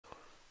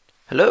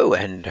Hello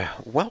and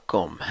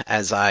welcome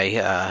as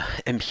I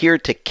am here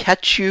to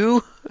catch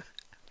you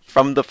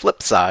from the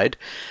flip side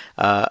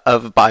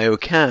of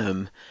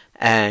biochem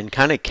and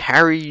kind of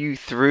carry you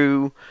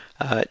through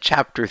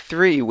chapter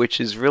 3, which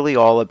is really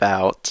all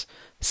about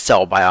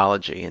cell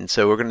biology. And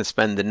so we're going to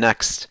spend the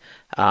next,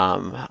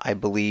 I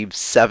believe,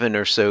 7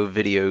 or so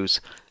videos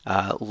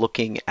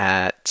looking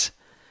at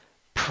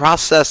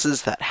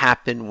processes that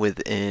happen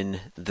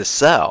within the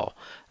cell,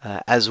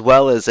 as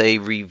well as a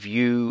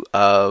review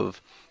of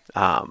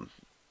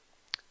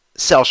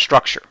cell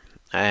structure.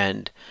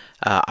 And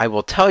I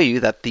will tell you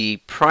that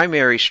the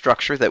primary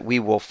structure that we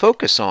will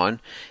focus on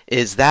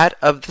is that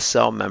of the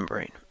cell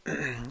membrane.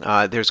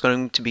 There's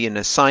going to be an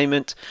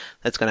assignment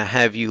that's going to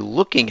have you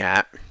looking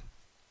at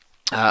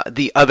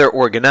the other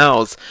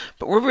organelles,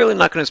 but we're really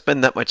not going to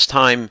spend that much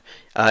time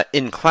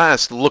in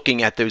class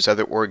looking at those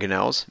other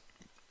organelles.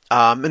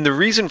 And the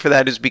reason for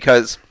that is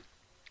because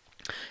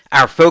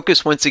our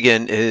focus once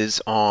again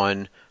is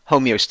on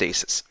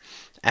homeostasis.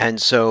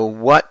 And so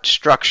what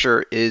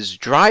structure is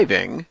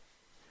driving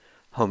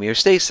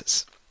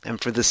homeostasis? And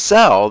for the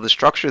cell, the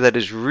structure that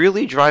is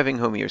really driving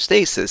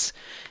homeostasis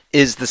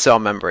is the cell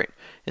membrane.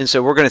 And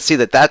so we're going to see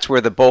that that's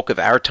where the bulk of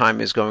our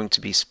time is going to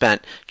be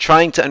spent,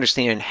 trying to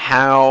understand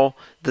how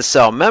the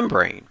cell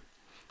membrane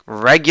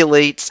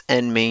regulates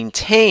and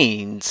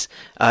maintains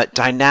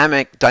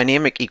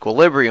dynamic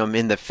equilibrium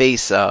in the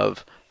face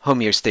of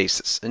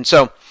homeostasis. And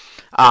so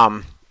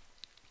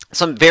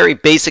some very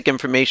basic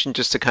information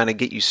just to kind of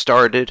get you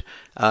started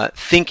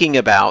thinking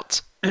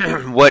about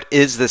what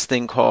is this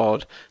thing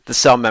called the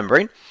cell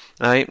membrane.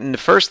 Right? And the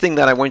first thing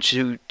that I want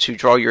you to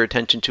draw your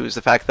attention to is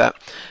the fact that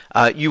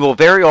you will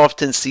very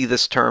often see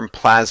this term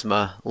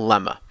plasma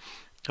lemma.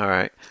 All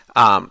right,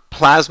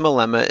 plasma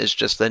lemma is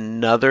just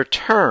another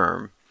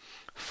term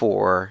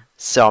for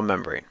cell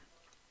membrane.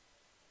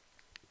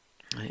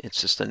 It's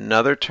just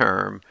another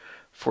term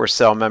for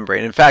cell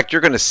membrane. In fact,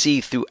 you're going to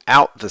see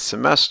throughout the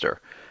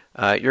semester,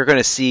 you're going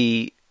to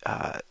see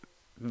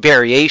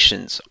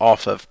variations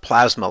off of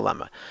plasma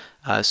lemma.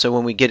 So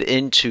when we get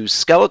into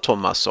skeletal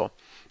muscle,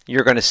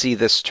 you're going to see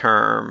this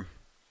term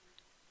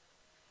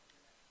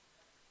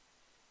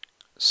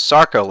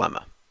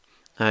sarcolemma,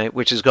 right,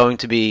 which is going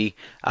to be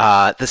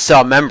the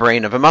cell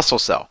membrane of a muscle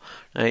cell.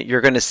 Right?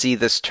 You're going to see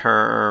this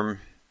term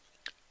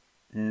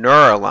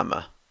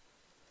neurolemma,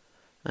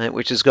 right,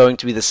 which is going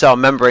to be the cell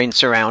membrane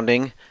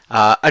surrounding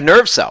a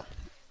nerve cell.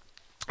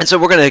 And so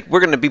we're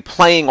going to be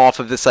playing off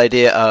of this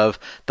idea of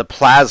the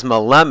plasma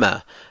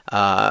lemma,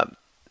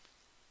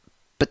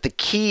 but the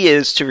key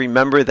is to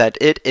remember that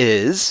it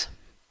is,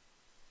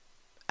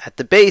 at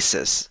the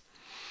basis,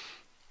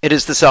 it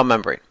is the cell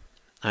membrane.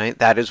 Right?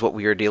 That is what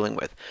we are dealing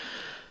with.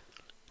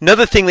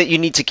 Another thing that you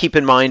need to keep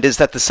in mind is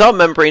that the cell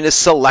membrane is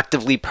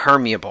selectively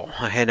permeable.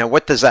 Okay, now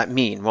what does that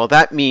mean? Well,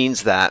 that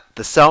means that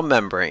the cell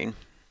membrane,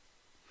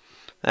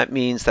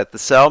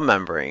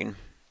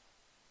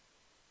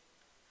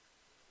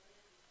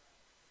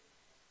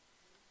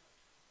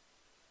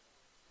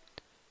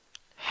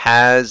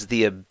 has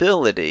the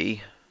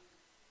ability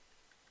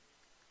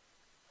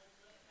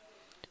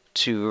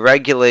to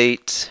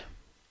regulate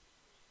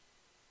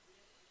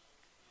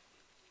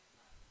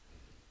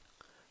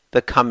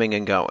the coming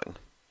and going.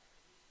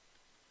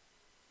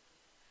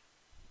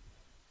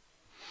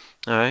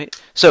 All right,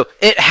 so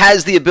it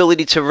has the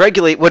ability to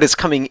regulate what is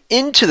coming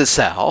into the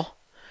cell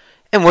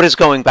and what is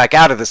going back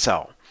out of the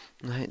cell.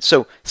 Right?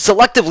 So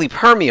selectively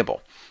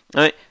permeable.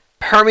 Right?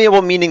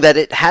 Permeable meaning that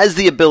it has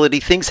the ability,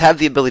 things have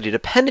the ability to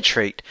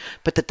penetrate,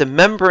 but that the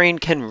membrane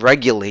can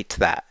regulate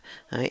that.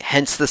 Right?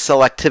 Hence the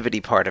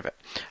selectivity part of it.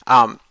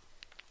 And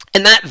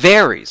that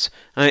varies.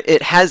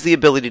 It has the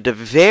ability to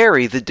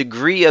vary the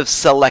degree of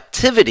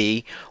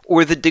selectivity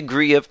or the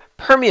degree of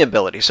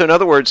permeability. So in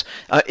other words,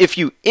 if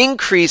you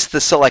increase the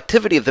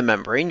selectivity of the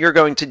membrane, you're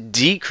going to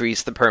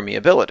decrease the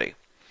permeability.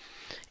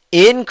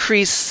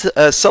 Increase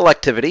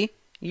selectivity,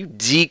 you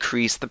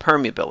decrease the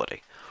permeability.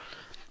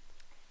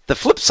 The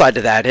flip side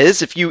to that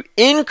is if you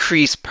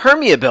increase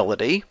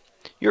permeability,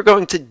 you're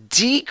going to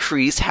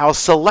decrease how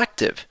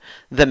selective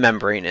the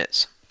membrane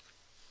is.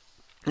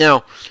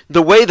 Now,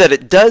 the way that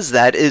it does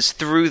that is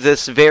through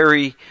this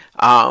very,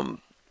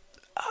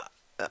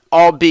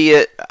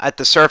 albeit at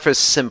the surface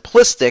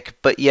simplistic,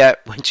 but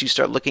yet once you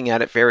start looking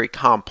at it, very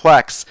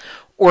complex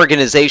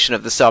organization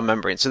of the cell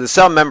membrane. So the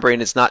cell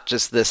membrane is not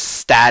just this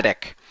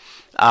static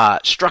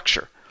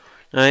structure.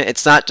 Right?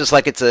 It's not just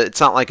like it's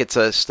not like it's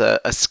a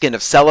skin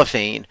of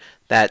cellophane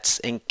that's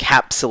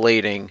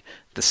encapsulating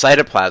the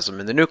cytoplasm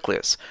in the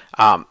nucleus.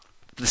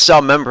 The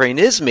cell membrane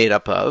is made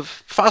up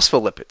of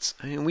phospholipids.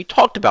 And we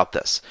talked about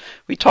this.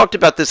 We talked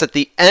about this at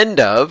the end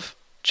of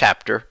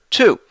chapter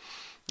 2.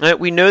 Right?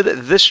 We know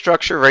that this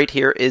structure right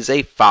here is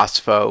a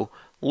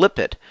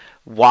phospholipid.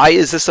 Why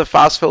is this a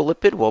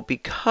phospholipid? Well,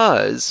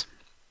 because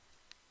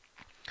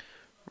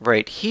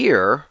right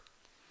here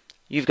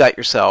you've got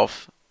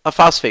yourself a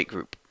phosphate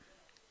group.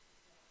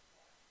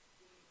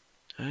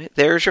 All right,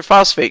 there's your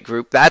phosphate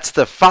group. That's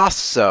the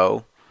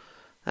phospho.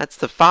 That's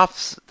the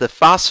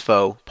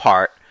phospho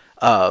part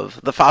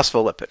of the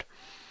phospholipid.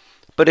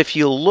 But if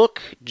you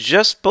look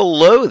just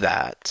below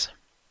that,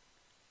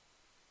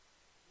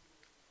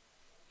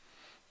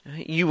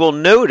 you will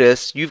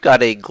notice you've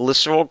got a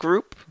glycerol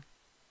group.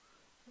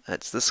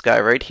 That's this guy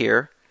right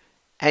here.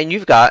 And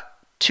you've got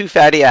two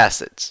fatty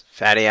acids.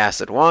 Fatty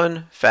acid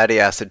 1, fatty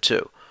acid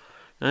 2.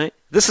 Right?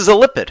 This is a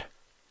lipid.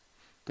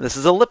 This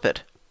is a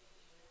lipid.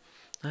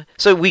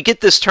 So we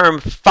get this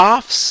term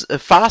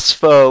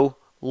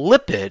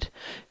phospholipid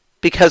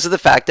because of the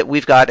fact that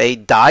we've got a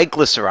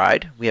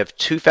diglyceride. We have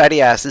two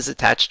fatty acids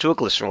attached to a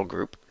glycerol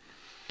group.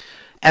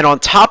 And on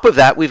top of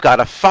that, we've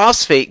got a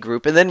phosphate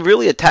group. And then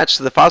really attached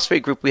to the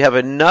phosphate group, we have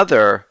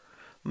another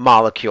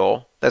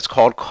molecule that's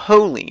called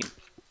choline.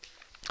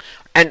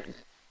 And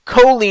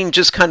choline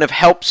just kind of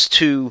helps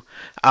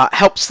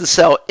the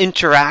cell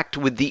interact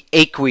with the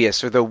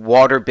aqueous or the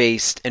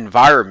water-based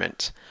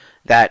environment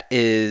that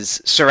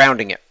is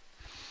surrounding it.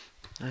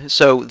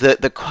 So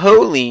the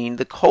choline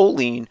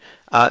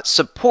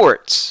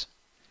supports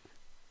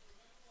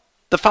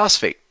the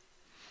phosphate.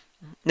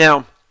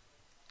 Now,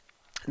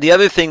 the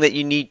other thing that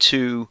you need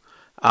to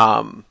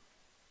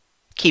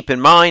keep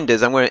in mind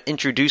is I'm going to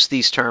introduce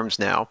these terms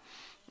now,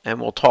 and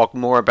we'll talk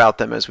more about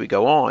them as we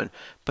go on.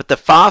 But the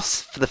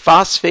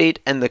phosphate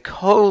and the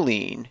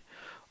choline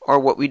are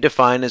what we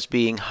define as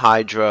being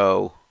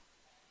hydrophilic.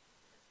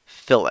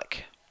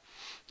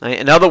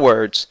 In other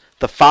words,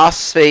 the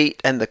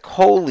phosphate and the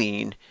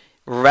choline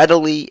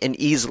readily and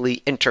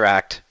easily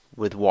interact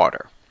with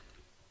water.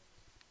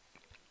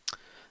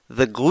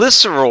 The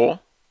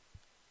glycerol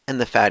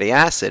and the fatty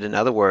acid, in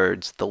other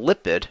words, the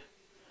lipid,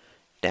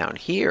 down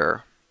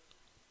here,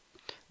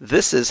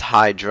 this is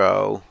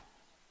hydrophobic.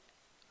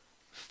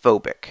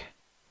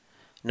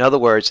 In other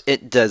words,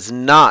 it does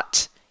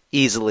not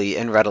easily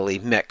and readily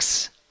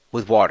mix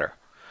with water.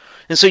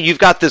 And so you've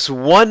got this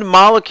one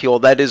molecule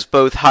that is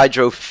both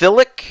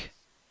hydrophilic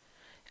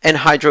and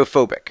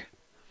hydrophobic.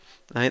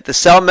 Right? The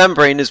cell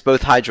membrane is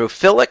both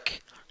hydrophilic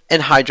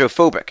and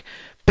hydrophobic.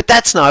 But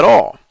that's not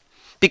all.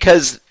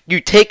 Because you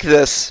take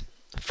this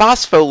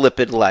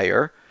phospholipid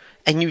layer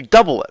and you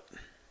double it.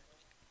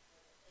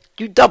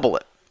 You double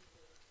it.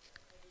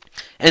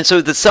 And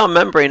so the cell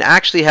membrane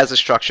actually has a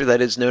structure that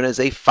is known as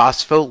a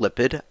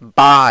phospholipid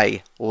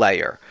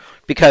bilayer.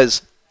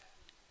 Because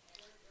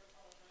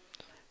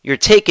you're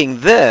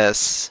taking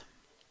this,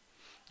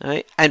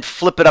 right, and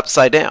flip it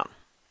upside down.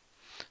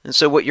 And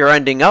so what you're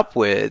ending up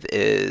with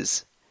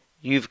is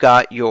you've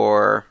got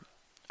your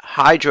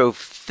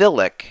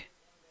hydrophilic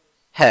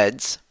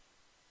heads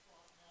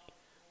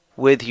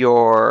with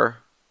your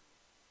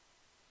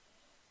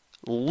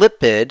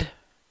lipid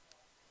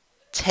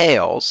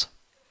tails,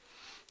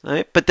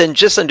 right? But then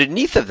just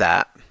underneath of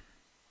that,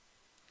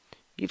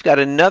 you've got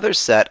another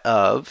set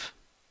of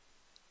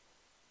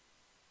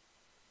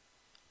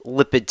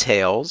lipid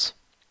tails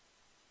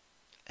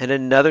and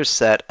another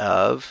set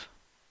of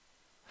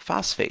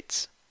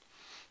phosphates.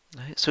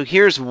 Right? So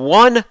here's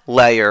one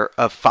layer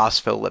of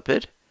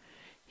phospholipid.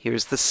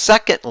 Here's the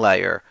second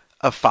layer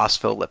of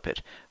phospholipid,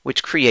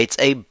 which creates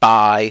a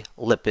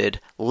bilipid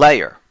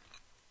layer.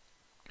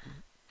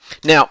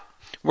 Now,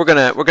 we're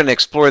gonna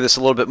explore this a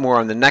little bit more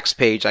on the next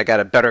page. I got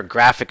a better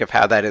graphic of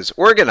how that is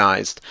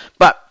organized,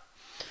 but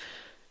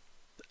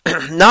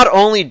not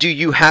only do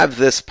you have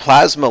this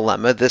plasma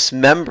lemma, this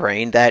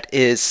membrane that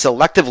is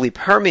selectively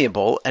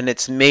permeable, and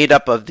it's made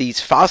up of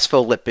these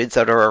phospholipids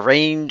that are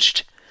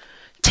arranged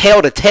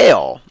tail to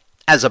tail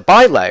as a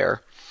bilayer,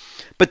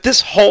 but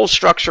this whole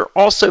structure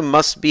also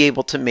must be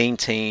able to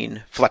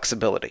maintain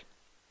flexibility.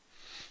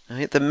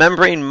 Right? The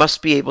membrane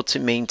must be able to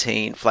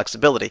maintain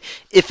flexibility.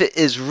 If it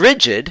is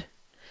rigid,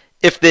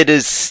 if it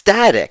is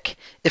static,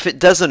 if it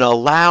doesn't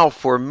allow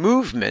for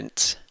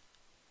movement,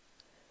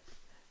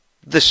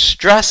 the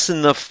stress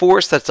and the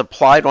force that's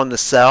applied on the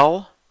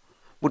cell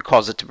would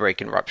cause it to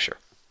break and rupture.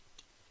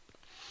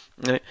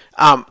 Right?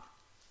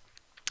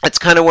 It's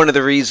kind of one of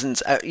the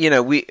reasons,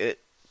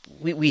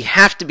 we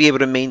have to be able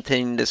to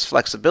maintain this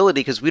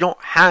flexibility because we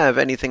don't have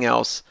anything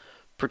else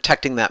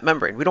protecting that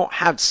membrane. We don't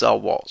have cell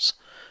walls.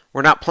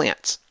 We're not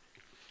plants.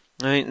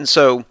 Right? And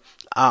so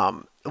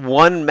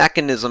one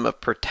mechanism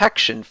of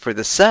protection for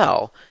the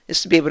cell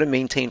is to be able to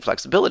maintain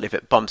flexibility. If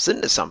it bumps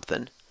into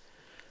something,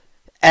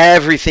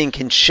 everything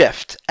can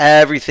shift,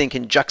 everything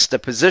can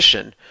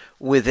juxtaposition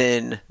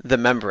within the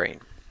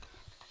membrane.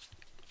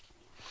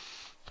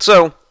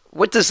 So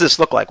what does this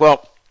look like?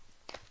 Well,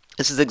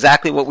 this is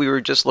exactly what we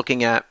were just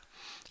looking at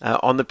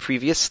on the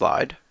previous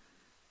slide.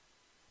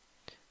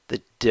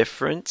 The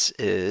difference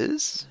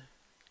is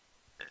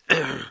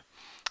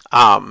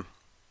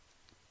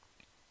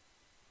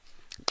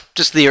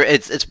just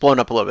it's blown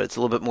up a little bit. It's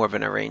a little bit more of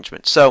an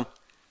arrangement. So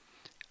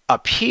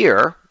up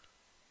here,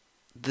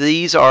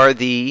 these are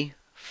the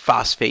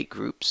phosphate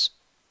groups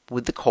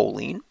with the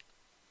choline.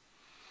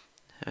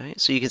 Right?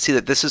 So you can see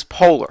that this is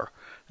polar.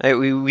 Right?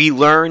 We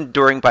learned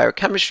during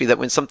biochemistry that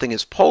when something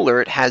is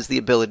polar, it has the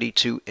ability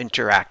to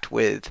interact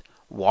with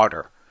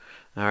water.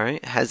 All right?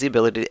 It has the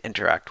ability to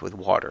interact with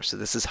water. So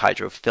this is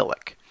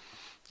hydrophilic.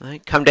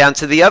 Right? Come down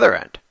to the other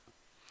end.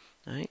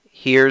 Right?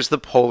 Here's the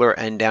polar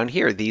end down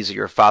here. These are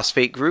your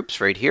phosphate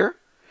groups right here.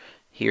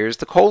 Here's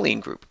the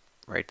choline group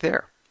right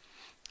there.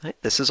 Right?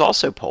 This is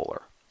also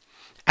polar.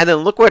 And then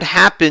look what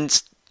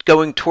happens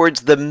going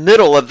towards the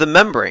middle of the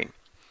membrane.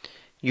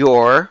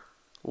 Your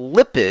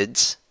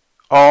lipids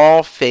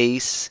all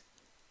face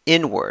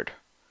inward.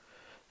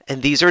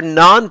 And these are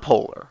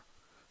nonpolar.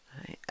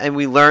 And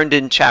we learned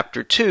in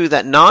chapter 2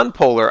 that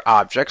nonpolar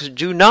objects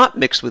do not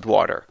mix with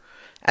water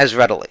as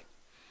readily.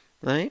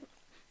 Right?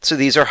 So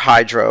these are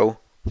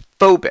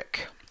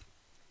hydrophobic.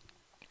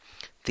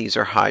 These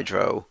are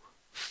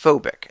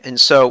hydrophobic. And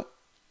so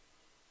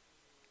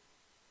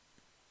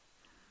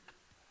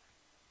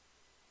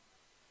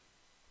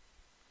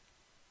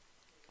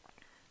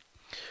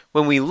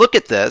when we look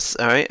at this,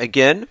 all right,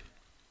 again,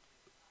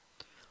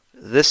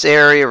 this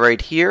area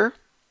right here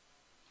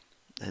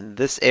and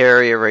this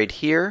area right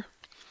here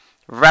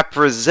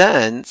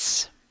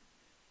represents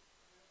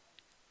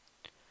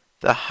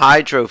the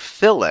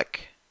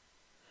hydrophilic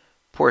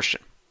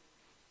portion.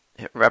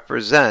 It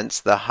represents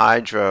the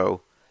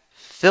hydrophilic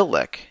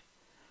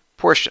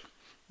portion.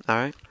 All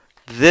right.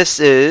 This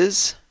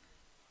is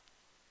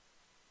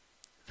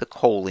the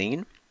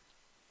choline.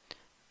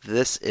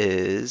 This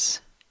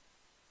is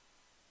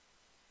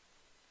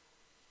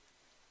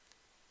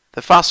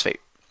the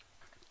phosphate.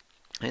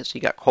 Right? So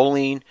you got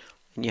choline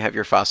and you have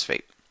your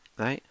phosphate.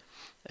 Right?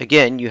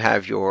 Again, you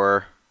have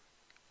your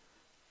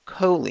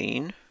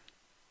choline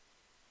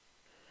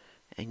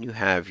and you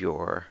have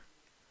your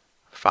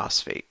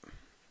phosphate.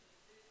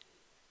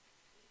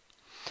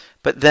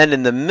 But then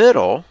in the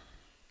middle,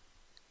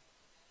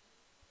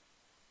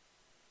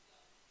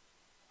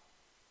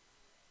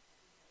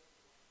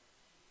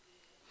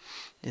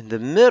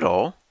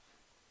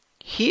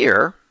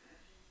 here,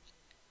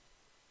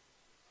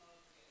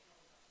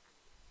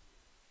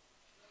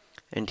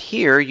 and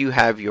here you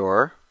have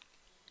your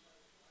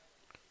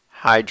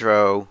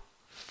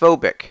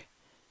hydrophobic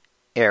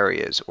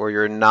areas or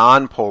your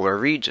nonpolar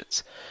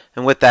regions.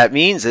 And what that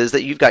means is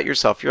that you've got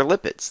yourself your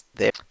lipids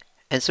there.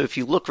 And so if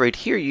you look right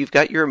here, you've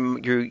got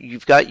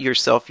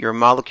yourself your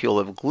molecule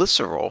of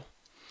glycerol.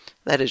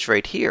 That is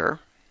right here.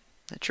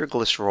 That's your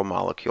glycerol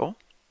molecule.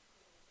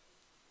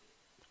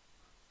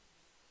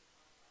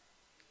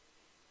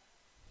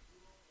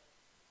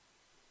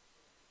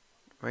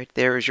 Right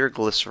there is your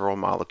glycerol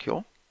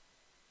molecule.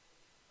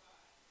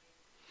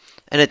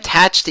 And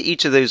attached to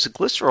each of those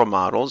glycerol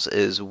models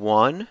is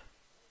 1,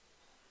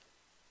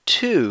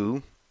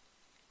 2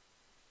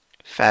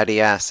 fatty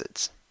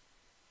acids.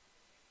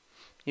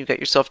 You've got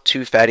yourself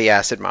 2 fatty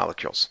acid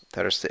molecules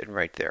that are sitting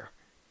right there.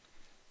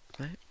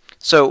 Right.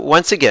 So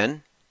once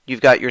again,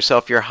 you've got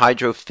yourself your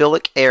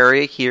hydrophilic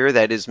area here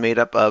that is made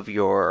up of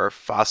your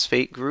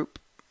phosphate group.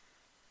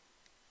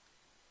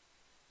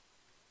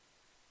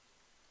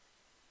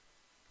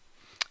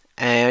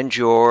 And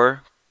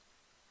your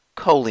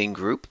choline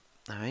group.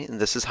 All right,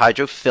 and this is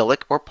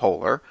hydrophilic or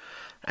polar.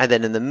 And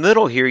then in the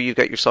middle here, you've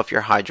got yourself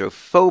your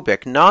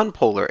hydrophobic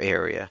nonpolar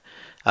area,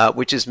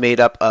 which is made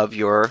up of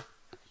your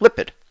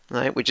lipid,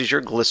 right, which is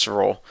your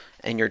glycerol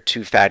and your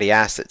 2 fatty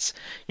acids.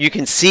 You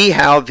can see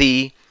how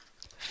the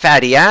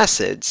fatty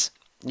acids,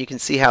 you can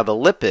see how the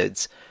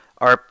lipids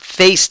are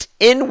faced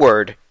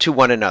inward to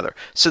one another,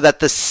 so that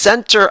the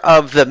center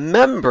of the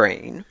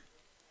membrane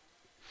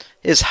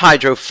is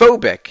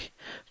hydrophobic,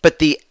 but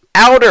the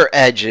outer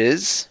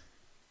edges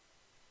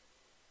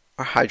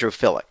are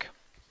hydrophilic.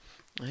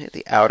 Right?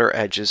 The outer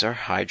edges are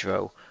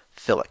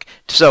hydrophilic.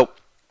 So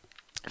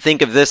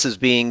think of this as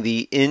being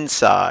the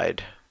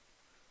inside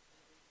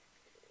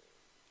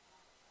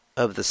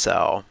of the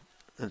cell,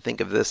 and think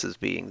of this as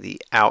being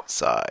the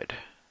outside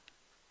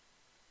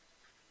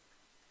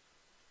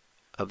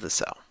of the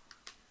cell.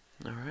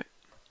 All right.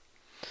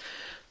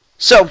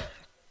 So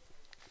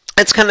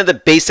that's kind of the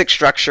basic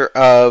structure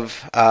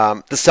of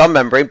the cell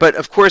membrane, but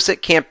of course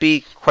it can't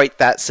be quite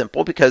that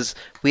simple because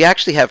we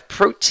actually have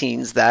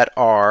proteins that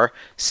are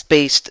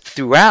spaced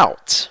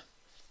throughout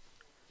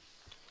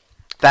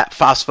that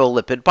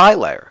phospholipid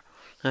bilayer.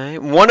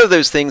 Right? One of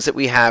those things that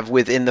we have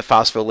within the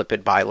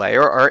phospholipid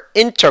bilayer are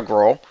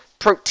integral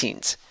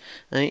proteins.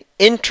 Right?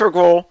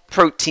 Integral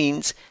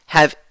proteins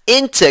have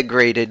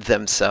integrated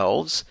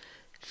themselves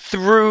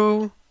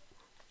through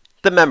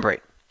the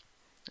membrane.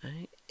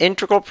 Right?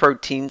 Integral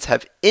proteins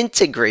have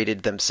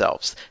integrated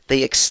themselves.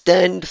 They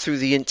extend through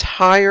the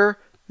entire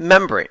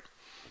membrane.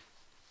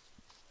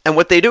 And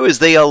what they do is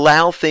they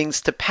allow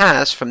things to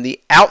pass from the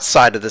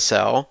outside of the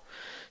cell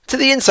to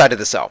the inside of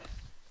the cell,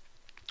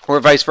 or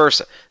vice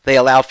versa. They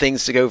allow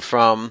things to go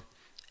from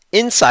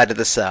inside of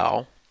the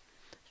cell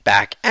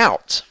back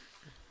out.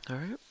 All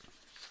right.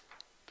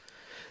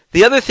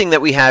 The other thing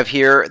that we have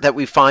here that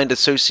we find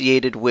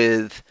associated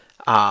with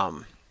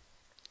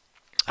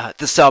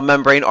the cell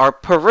membrane are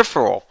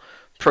peripheral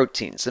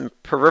proteins, and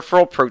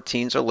peripheral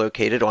proteins are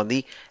located on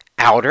the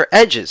outer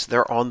edges.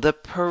 They're on the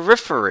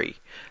periphery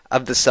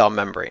of the cell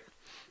membrane.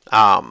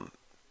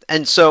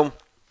 And so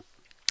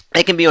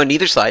They can be on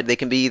either side. They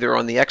can be either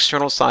on the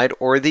external side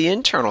or the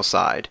internal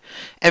side.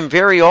 And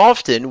very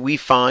often we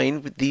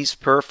find these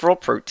peripheral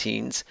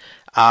proteins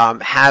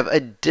have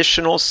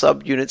additional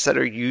subunits that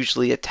are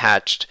usually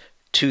attached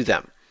to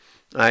them.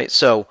 Right?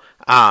 So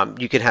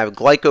you can have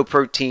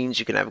glycoproteins,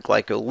 you can have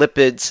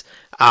glycolipids,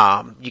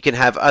 you can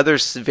have other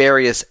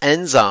various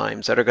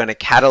enzymes that are going to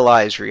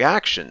catalyze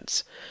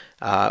reactions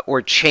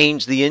or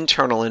change the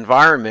internal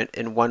environment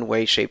in one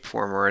way, shape,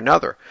 form, or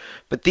another.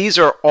 But these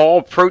are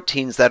all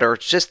proteins that are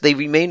they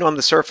remain on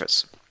the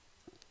surface.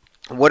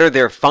 What are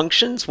their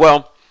functions?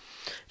 Well,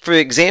 for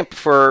example,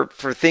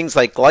 for things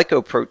like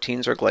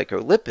glycoproteins or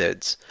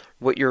glycolipids,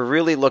 what you're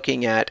really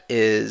looking at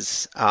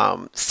is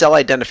cell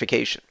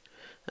identification.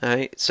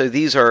 Right? So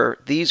these are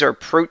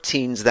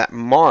proteins that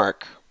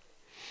mark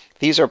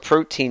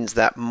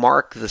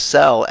the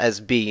cell as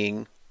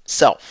being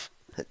self.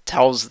 It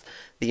tells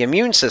the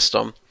immune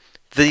system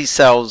these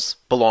cells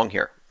belong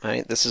here.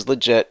 Right? This is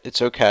legit.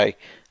 It's okay.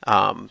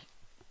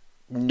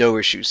 No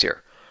issues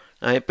here.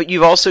 Right? But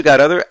you've also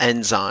got other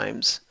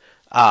enzymes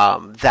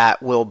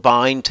that will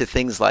bind to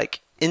things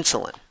like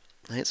insulin.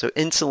 Right? So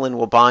insulin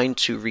will bind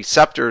to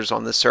receptors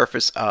on the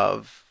surface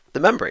of the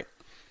membrane,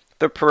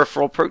 the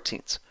peripheral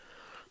proteins.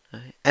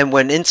 Right? And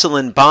when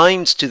insulin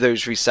binds to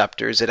those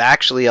receptors, it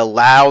actually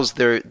allows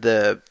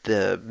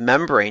the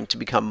membrane to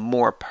become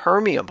more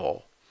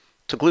permeable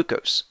to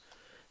glucose.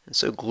 And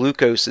so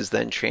glucose is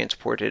then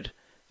transported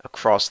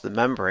across the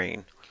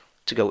membrane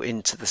to go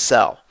into the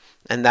cell.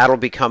 And that'll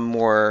become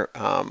more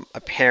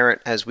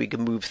apparent as we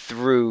move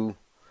through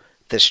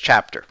this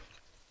chapter.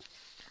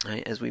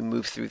 Right? As we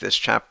move through this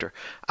chapter.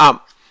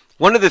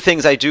 One of the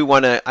things I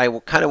kind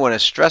of want to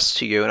stress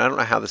to you, and I don't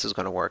know how this is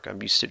going to work.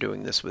 I'm used to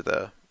doing this with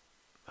a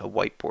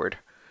whiteboard.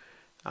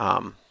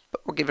 But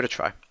we'll give it a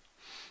try.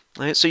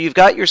 Right? So you've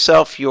got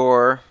yourself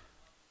your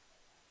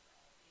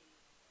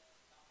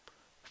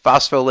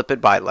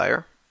phospholipid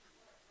bilayer.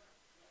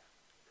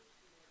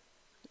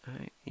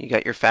 Right. You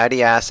got your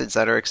fatty acids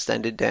that are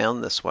extended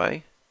down this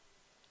way.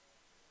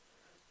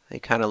 They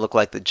kind of look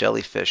like the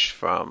jellyfish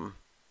from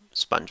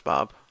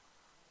SpongeBob.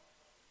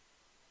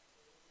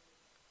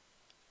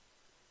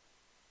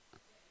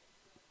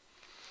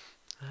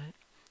 Right.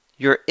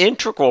 Your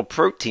integral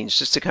proteins,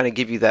 just to kind of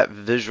give you that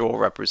visual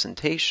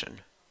representation.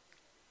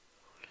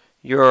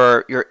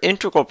 Your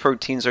integral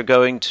proteins are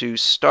going to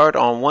start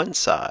on one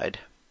side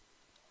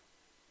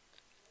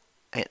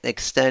and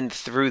extend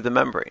through the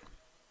membrane.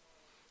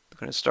 They're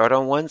going to start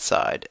on one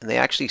side, and they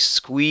actually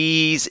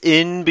squeeze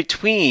in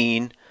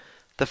between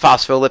the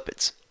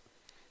phospholipids.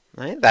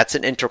 Right? That's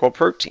an integral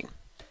protein.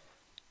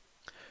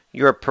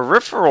 Your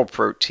peripheral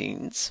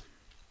proteins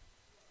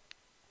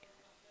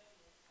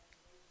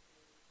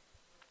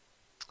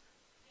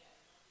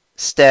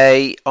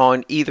stay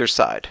on either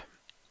side,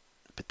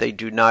 but they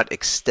do not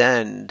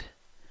extend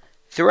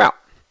throughout.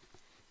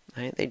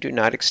 Right? They do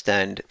not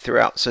extend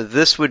throughout. So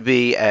this would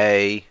be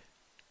a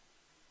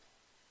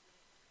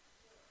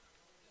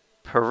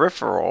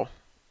peripheral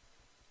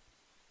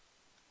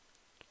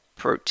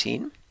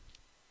protein.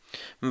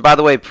 And by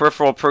the way,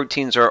 peripheral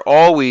proteins are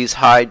always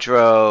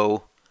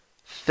hydrophilic,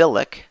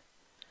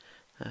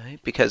 right,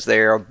 because they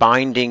are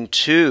binding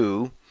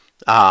to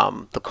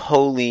the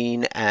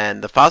choline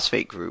and the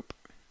phosphate group.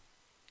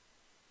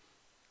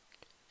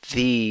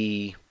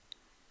 The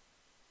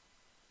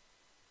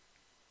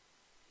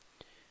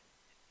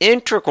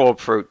integral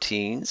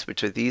proteins,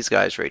 which are these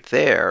guys right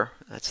there,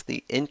 that's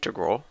the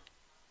integral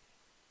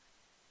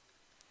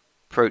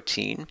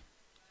protein.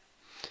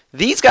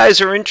 These guys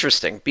are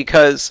interesting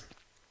because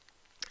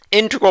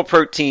integral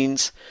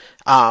proteins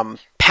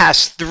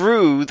pass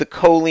through the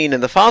choline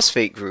and the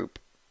phosphate group,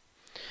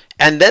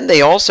 and then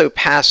they also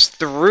pass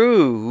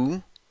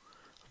through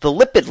the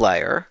lipid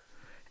layer,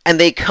 and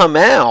they come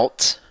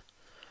out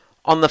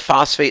on the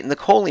phosphate and the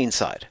choline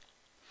side.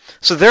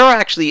 So they're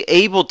actually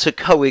able to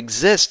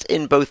coexist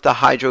in both the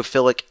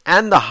hydrophilic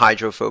and the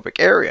hydrophobic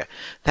area.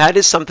 That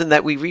is something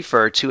that we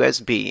refer to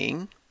as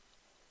being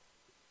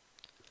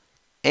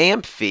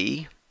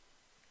amphiphilic.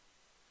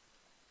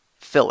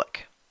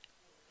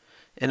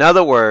 In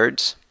other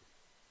words,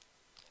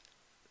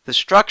 the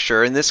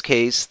structure, in this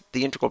case,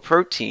 the integral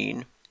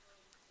protein,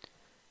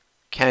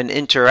 can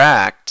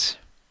interact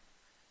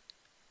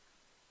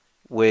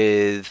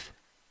with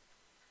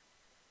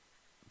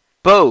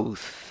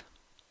both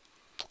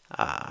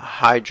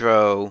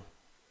hydrophilic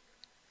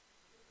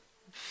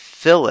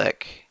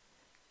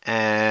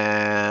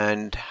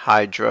and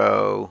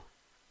hydrophobic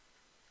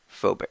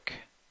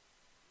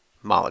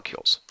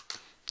molecules.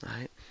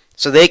 Right?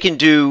 So they can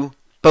do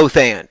both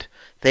and.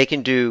 They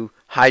can do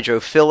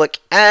hydrophilic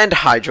and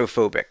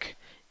hydrophobic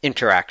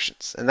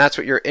interactions. And that's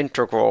what your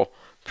integral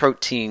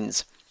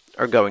proteins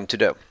are going to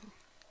do.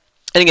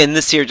 And again,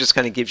 this here just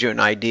kind of gives you an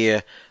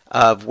idea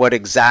of what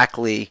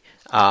exactly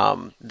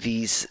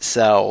these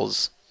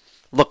cells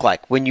look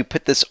like when you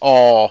put this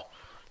all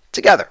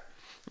together.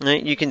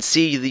 Right? You can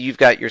see that you've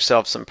got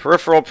yourself some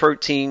peripheral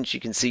proteins. You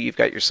can see you've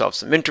got yourself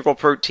some integral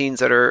proteins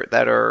that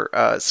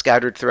are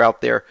scattered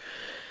throughout there.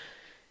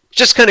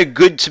 just kind of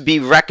good to be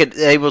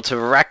able to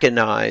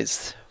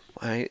recognize,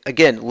 right?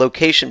 Again,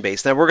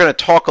 location-based. Now we're going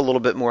to talk a little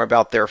bit more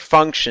about their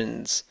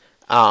functions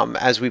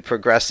as we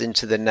progress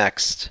into the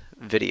next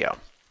video.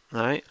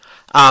 All right.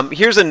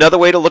 Here's another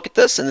way to look at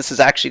this, and this is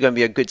actually going to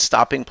be a good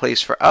stopping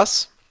place for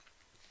us.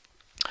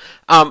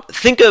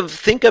 Think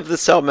of the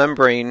cell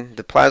membrane,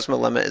 the plasma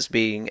lemma, as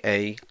being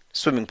a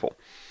swimming pool.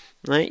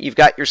 Right? You've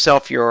got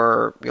yourself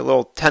your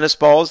little tennis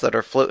balls that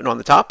are floating on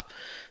the top.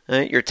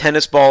 Right? Your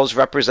tennis balls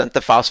represent the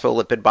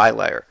phospholipid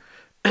bilayer.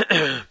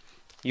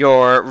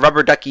 Your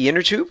rubber ducky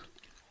inner tube.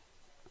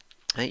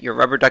 Right? Your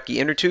rubber ducky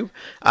inner tube.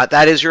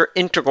 That is your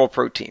integral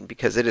protein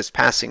because it is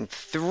passing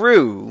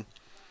through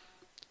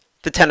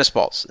the tennis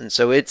balls, and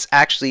so it's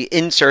actually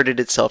inserted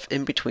itself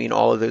in between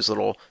all of those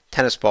little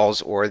tennis balls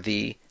or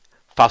the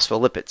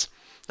phospholipids.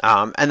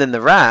 And then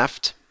the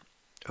raft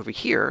over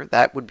here,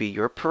 that would be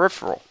your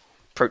peripheral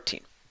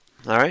protein.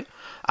 All right.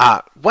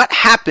 What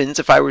happens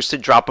if I was to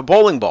drop a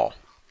bowling ball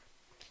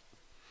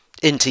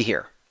into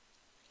here?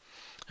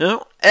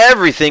 Well,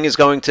 everything is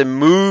going to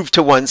move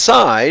to one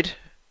side.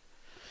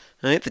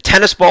 Right? The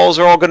tennis balls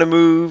are all going to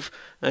move.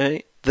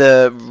 Right?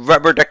 The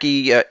rubber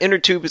ducky inner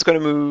tube is going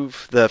to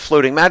move. The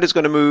floating mat is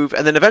going to move.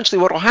 And then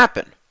eventually what will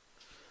happen?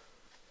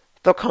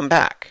 They'll come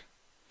back.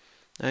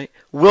 Right?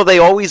 Will they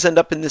always end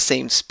up in the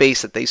same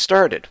space that they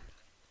started?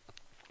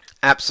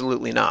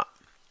 Absolutely not.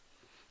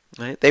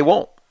 Right? They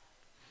won't.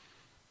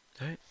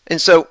 Right? And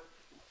so,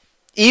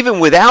 even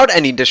without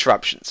any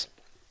disruptions,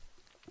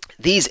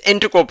 these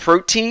integral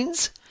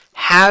proteins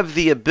have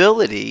the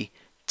ability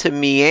to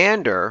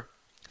meander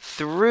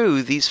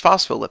through these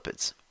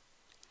phospholipids.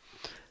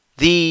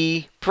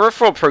 The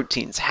peripheral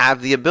proteins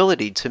have the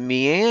ability to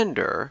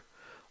meander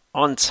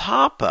on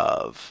top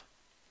of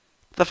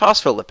the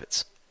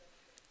phospholipids.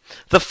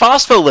 The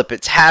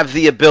phospholipids have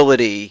the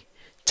ability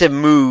to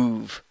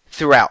move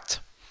throughout.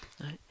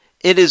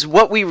 It is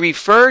what we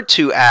refer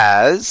to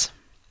as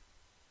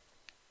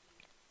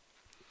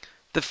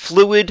the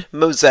fluid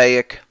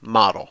mosaic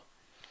model.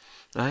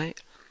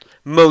 Right?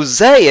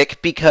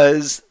 Mosaic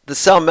because the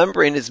cell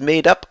membrane is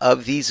made up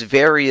of these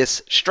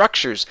various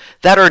structures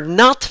that are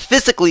not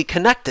physically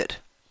connected.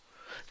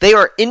 They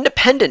are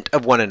independent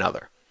of one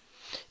another.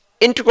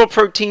 Integral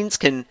proteins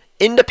can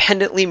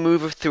independently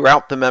move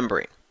throughout the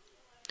membrane.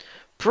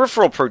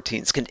 Peripheral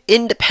proteins can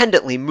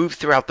independently move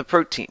throughout the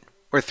protein,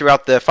 or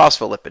throughout the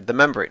phospholipid, the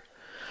membrane.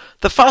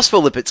 The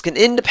phospholipids can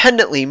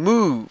independently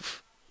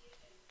move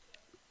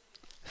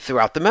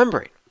throughout the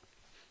membrane.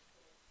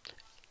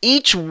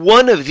 Each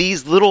one of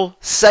these little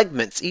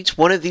segments, each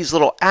one of these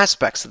little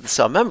aspects of the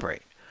cell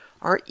membrane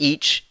are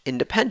each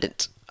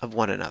independent of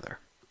one another.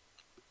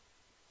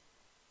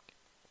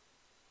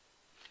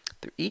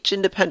 They're each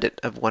independent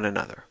of one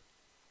another.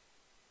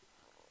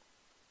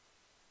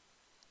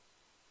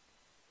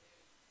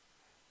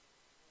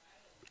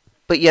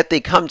 But yet they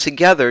come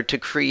together to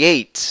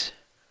create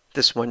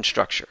this one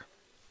structure.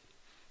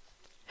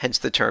 Hence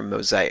the term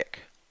mosaic.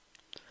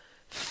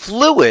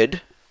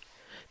 Fluid,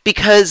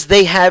 because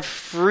they have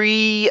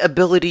free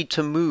ability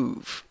to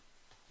move.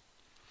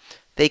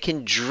 They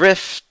can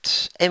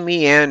drift and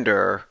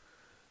meander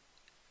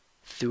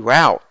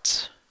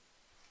throughout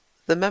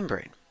the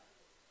membrane.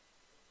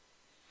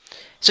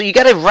 So you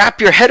got to wrap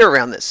your head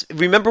around this.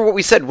 Remember what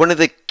we said, one of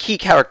the key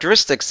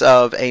characteristics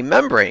of a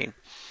membrane,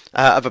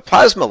 of a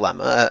plasma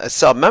lemma, a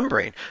cell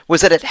membrane,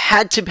 was that it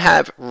had to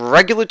have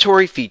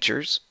regulatory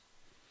features,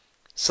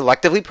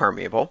 selectively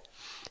permeable,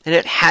 and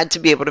it had to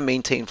be able to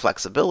maintain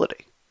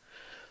flexibility.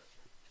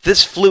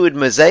 This fluid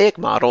mosaic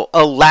model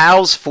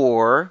allows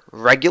for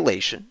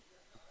regulation,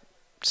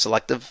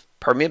 selective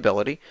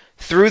permeability,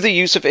 through the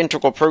use of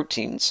integral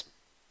proteins,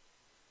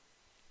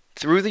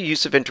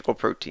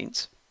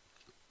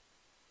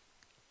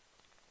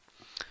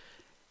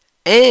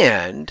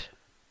 and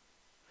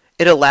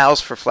it allows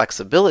for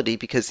flexibility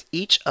because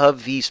each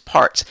of these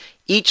parts,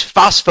 each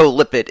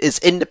phospholipid is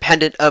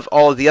independent of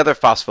all the other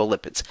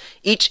phospholipids.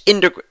 Each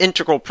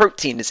integral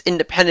protein is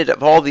independent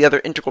of all the other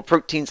integral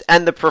proteins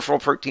and the peripheral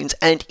proteins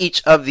and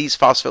each of these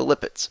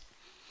phospholipids.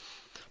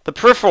 The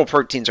peripheral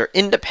proteins are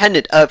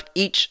independent of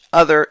each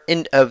other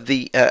of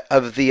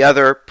the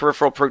other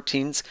peripheral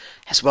proteins,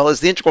 as well as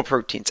the integral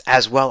proteins,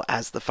 as well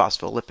as the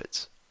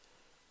phospholipids.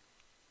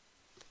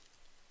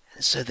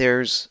 So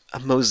there's a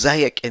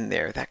mosaic in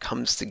there that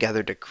comes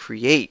together to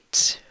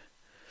create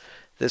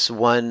this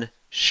one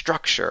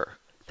structure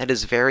that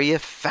is very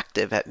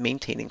effective at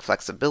maintaining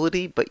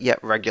flexibility, but yet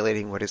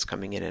regulating what is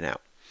coming in and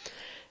out.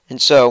 And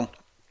so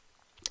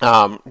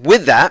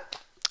with that,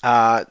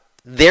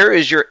 there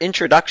is your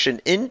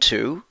introduction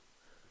into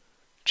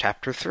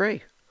Chapter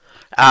 3.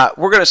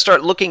 We're going to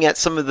start looking at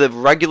some of the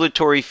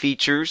regulatory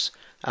features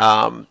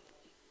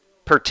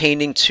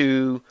pertaining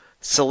to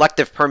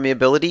selective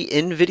permeability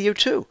in video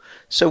 2.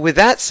 So with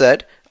that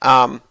said,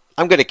 I'm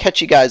going to catch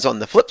you guys on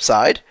the flip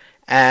side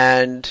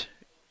and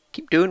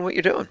keep doing what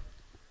you're doing.